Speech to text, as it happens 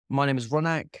My name is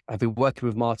Ronak. I've been working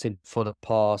with Martin for the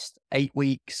past 8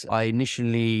 weeks. I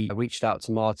initially reached out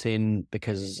to Martin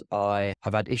because I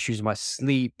have had issues with my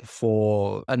sleep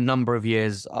for a number of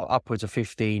years, upwards of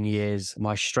 15 years.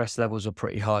 My stress levels were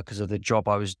pretty high because of the job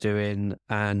I was doing,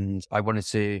 and I wanted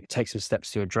to take some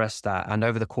steps to address that. And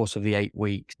over the course of the 8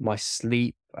 weeks, my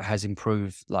sleep has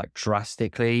improved like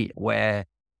drastically, where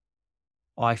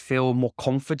I feel more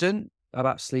confident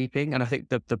about sleeping. And I think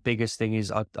the biggest thing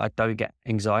is I don't get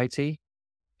anxiety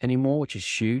anymore, which is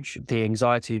huge. The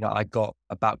anxiety that I got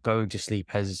about going to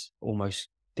sleep has almost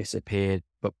disappeared.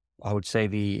 But I would say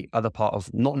the other part of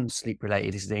non-sleep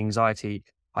related is the anxiety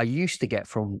I used to get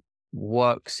from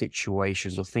work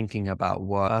situations or thinking about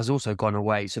work has also gone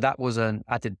away. So that was an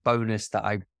added bonus that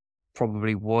I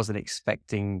probably wasn't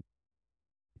expecting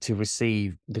to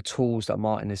receive. The tools that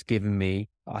Martin has given me,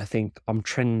 I think I'm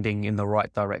trending in the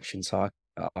right direction. So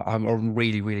I'm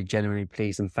really, really genuinely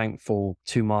pleased and thankful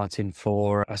to Martin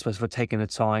for, I suppose, for taking the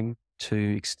time to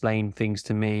explain things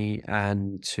to me.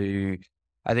 I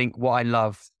think what I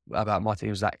love about Martin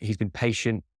was that he's been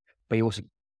patient, but he also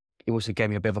gave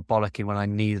me a bit of a bollocking when I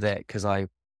needed it, because I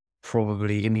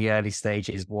probably in the early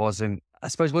stages wasn't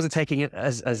taking it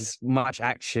as much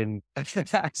action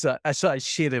as I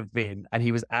should have been. And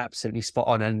he was absolutely spot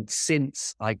on. And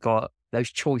since I got those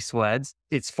choice words,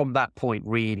 it's from that point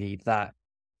really that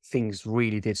things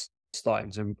really did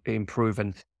start to improve.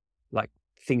 And like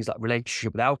things like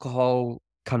relationship with alcohol,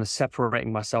 kind of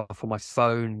separating myself from my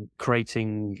phone,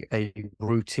 creating a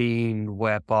routine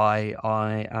whereby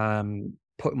I am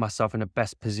putting myself in the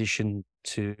best position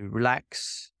to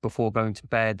relax before going to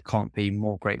bed. Can't be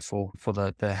more grateful for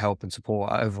the help and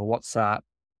support over WhatsApp,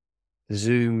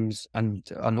 Zooms, and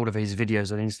all of his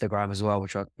videos on Instagram as well,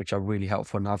 which are really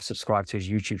helpful. And I've subscribed to his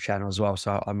YouTube channel as well,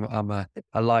 so I'm a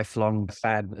lifelong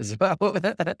fan as well.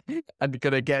 I'm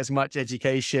gonna get as much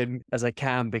education as I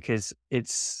can, because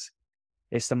it's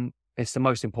the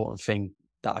most important thing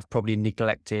that I've probably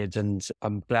neglected, and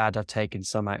I'm glad I've taken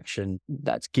some action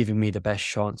that's giving me the best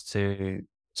chance to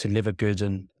live a good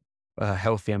and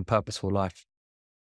healthy and purposeful life.